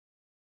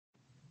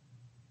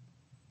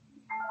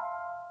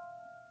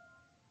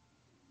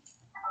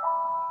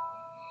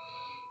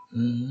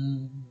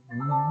Every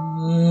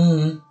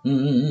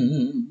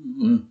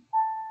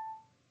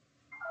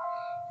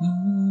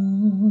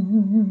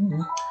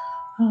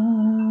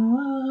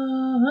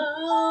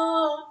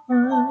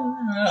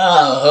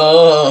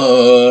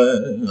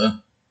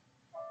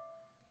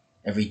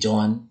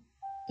dawn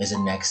is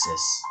a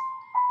nexus.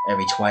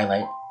 Every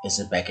twilight is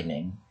a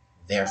beckoning.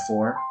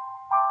 Therefore,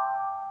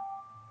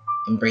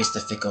 embrace the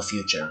fickle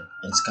future,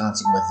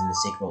 ensconcing within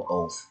the sacral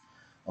oath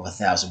of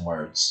 1,000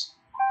 words.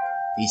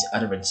 These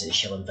utterances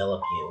shall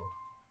envelop you.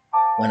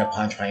 When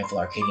upon triumphal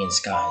Arcadian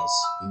skies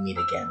we meet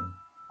again.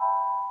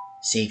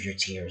 Save your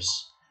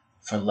tears,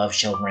 for love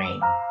shall reign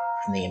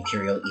from the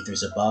imperial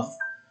aethers above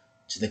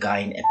to the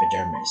Gaian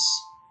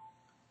epidermis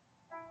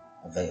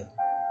of the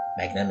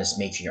Magnanimous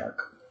Matriarch.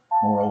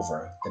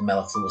 Moreover, the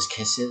mellifluous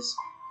kisses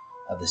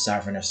of the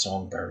Sovereign of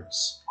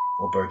Songbirds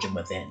will burgeon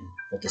within,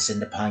 will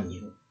descend upon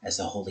you as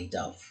the holy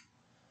dove.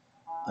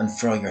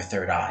 Unfurl your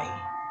third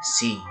eye,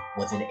 see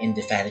with an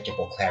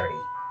indefatigable clarity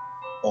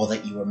all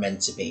that you were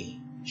meant to be,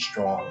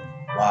 strong,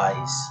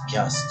 wise,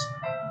 just.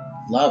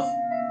 Love,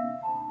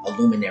 a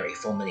luminary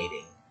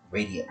fulminating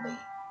radiantly,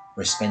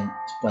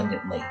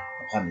 resplendently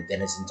upon the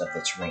denizens of the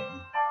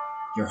Terrene.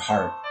 Your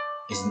heart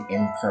is an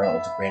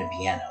impearled grand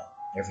piano.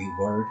 Every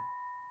word,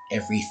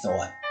 every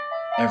thought,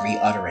 every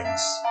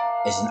utterance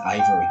is an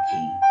ivory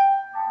key,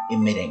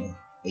 emitting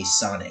a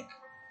sonic,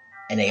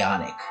 an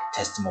aeonic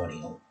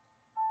testimonial,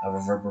 a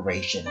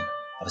reverberation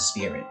of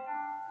spirit.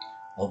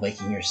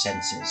 Awaken your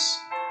senses,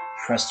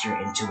 trust your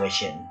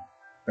intuition,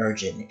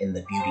 burgeon in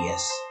the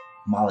beauteous,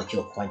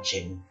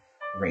 molecule-quenching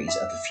rays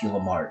of the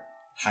Fulminate,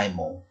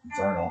 hymal,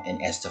 vernal,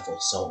 and estival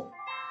soul.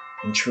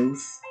 In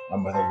truth, our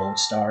mother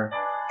lodestar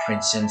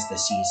transcends the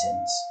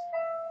seasons.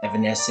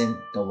 Evanescent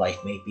though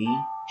life may be,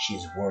 she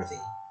is worthy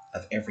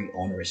of every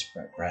onerous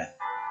breath.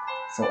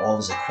 For all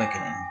is a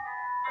quickening,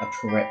 a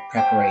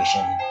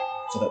preparation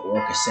for the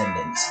auric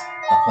ascendance,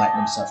 the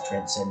platinum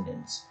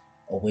self-transcendence,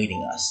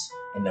 awaiting us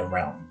in the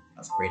realm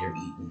of Greater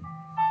Eden.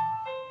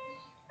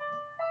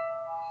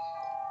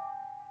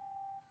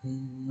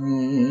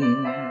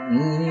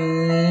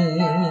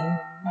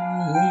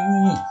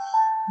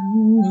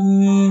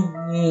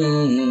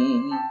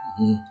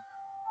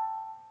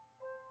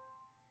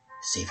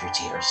 Save your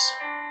tears.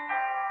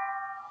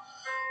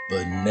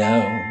 But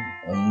now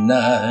I'm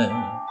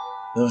not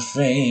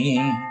afraid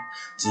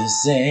to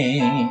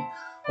say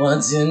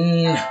what's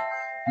in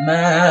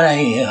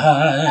my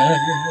heart.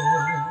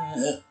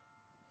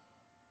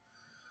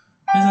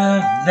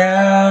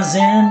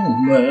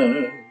 1,000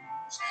 words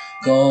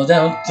go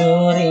down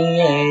through the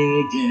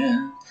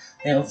air,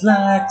 they'll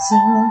fly to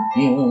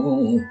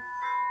you.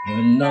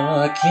 Even though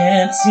I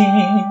can't see,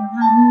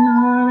 I'm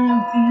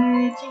not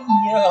reaching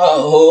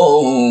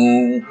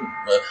you.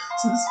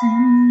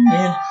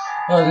 Suspended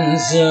on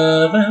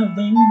silver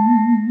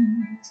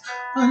wings,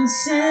 on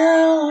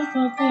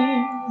silver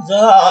wings.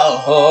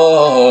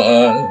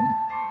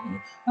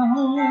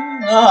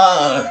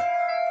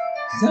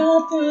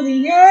 Go through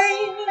the air.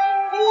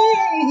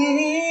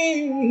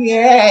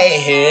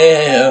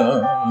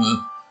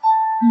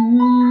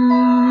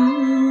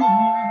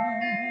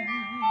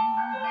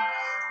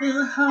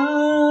 Will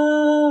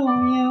hold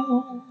you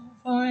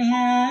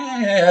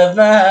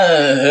forever.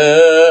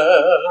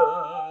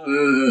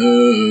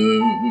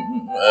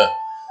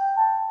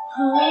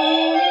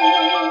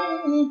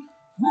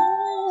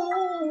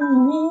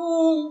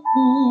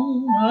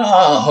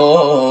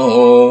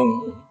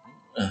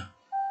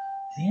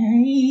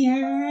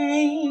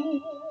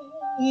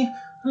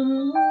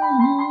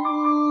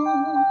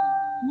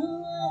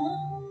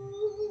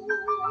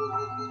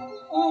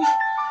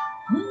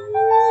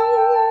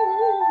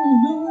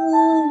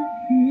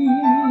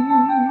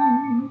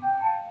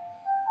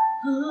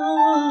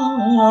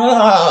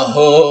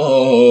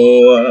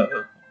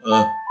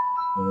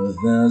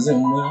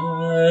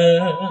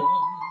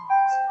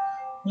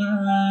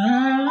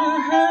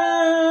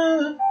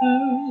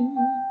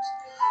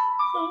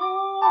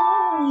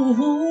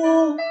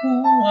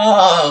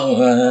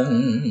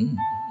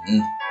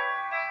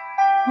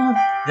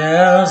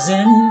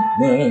 Thousand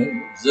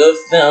words, a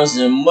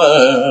thousand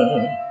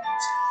words,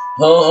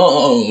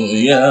 oh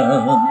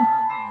yeah.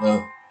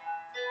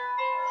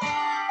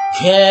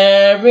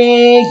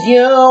 Carry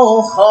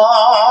you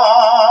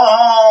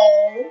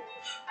home,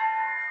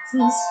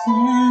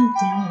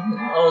 suspended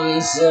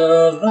on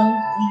silver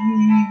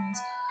wings,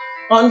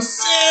 on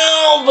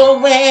silver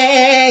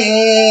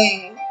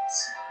wings.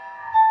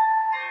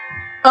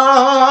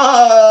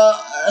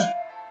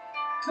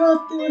 Go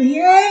through the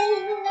air,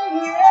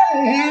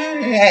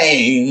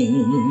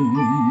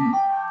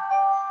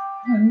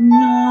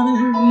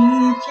 another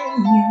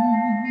reaching you.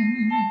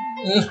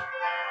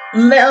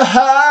 They'll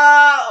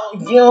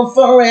hold you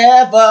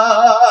forever.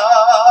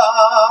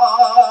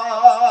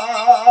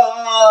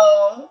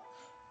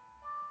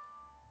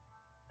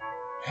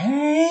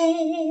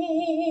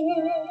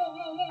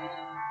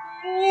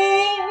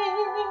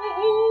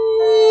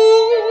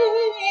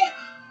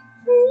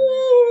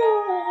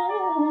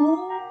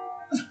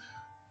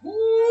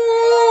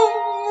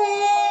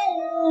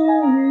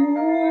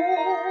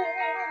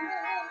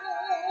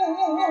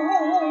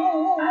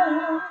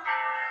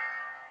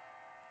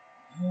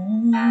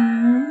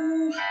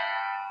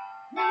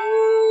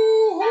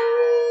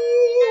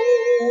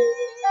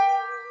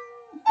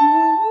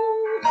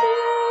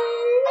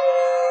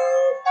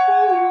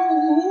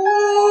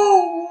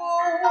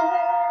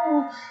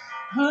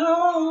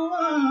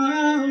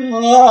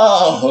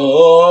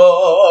 Oh.